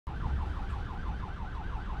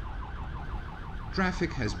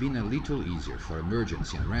Traffic has been a little easier for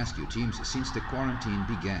emergency and rescue teams since the quarantine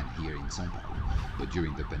began here in Sao Paulo. But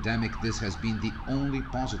during the pandemic, this has been the only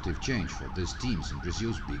positive change for these teams in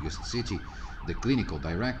Brazil's biggest city. The clinical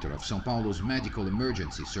director of Sao Paulo's Medical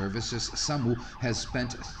Emergency Services, SAMU, has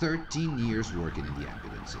spent 13 years working in the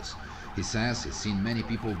ambulances. He says he's seen many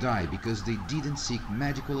people die because they didn't seek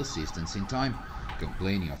medical assistance in time.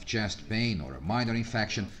 Complaining of chest pain or a minor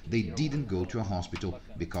infection, they didn't go to a hospital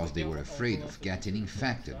because they were afraid of getting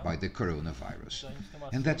infected by the coronavirus.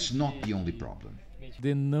 And that's not the only problem.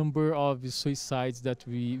 The number of suicides that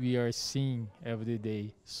we are seeing every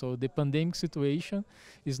day. So the pandemic situation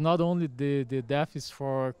is not only the deaths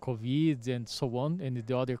for COVID and so on and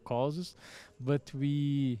the other causes, but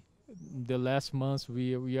the last months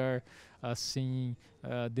we are seeing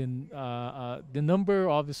the number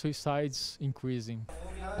of suicides increasing.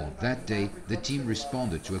 On that day, the team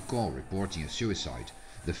responded to a call reporting a suicide.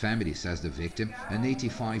 The family says the victim, an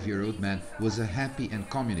 85-year-old man, was a happy and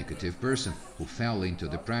communicative person who fell into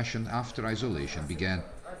depression after isolation began.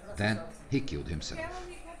 Then he killed himself.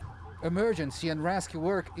 Emergency and rescue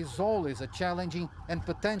work is always a challenging and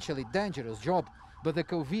potentially dangerous job, but the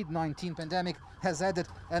COVID-19 pandemic has added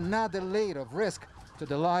another layer of risk to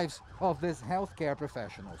the lives of these healthcare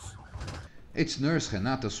professionals. It's nurse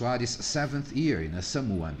Renata Soares' 7th year in a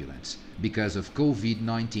SAMU ambulance. Because of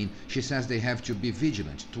COVID-19, she says they have to be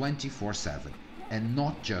vigilant 24/7, and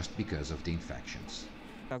not just because of the infections.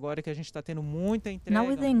 Now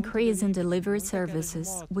with the increase in delivery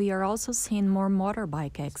services, we are also seeing more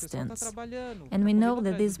motorbike accidents. And we know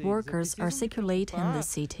that these workers are circulating in the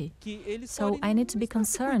city. So I need to be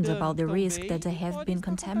concerned about the risk that they have been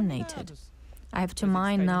contaminated. I have to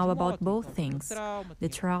mind now about both things, the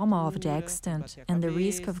trauma of the accident and the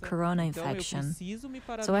risk of corona infection.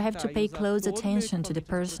 So I have to pay close attention to the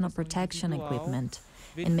personal protection equipment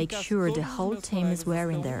and make sure the whole team is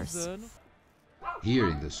wearing theirs. Here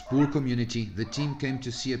in the Spur community, the team came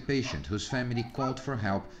to see a patient whose family called for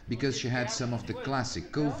help because she had some of the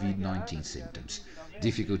classic COVID-19 symptoms: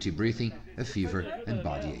 difficulty breathing, a fever and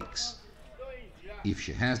body aches. If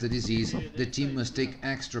she has the disease, the team must take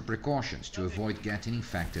extra precautions to avoid getting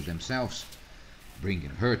infected themselves.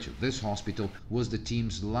 Bringing her to this hospital was the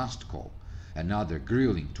team's last call. Another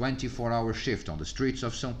grueling 24-hour shift on the streets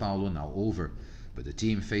of Sao Paulo now over, but the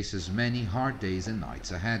team faces many hard days and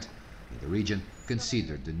nights ahead in the region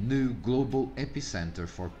considered the new global epicenter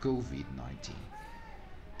for COVID-19.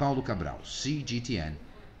 Paulo Cabral, CGTN,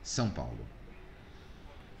 São Paulo.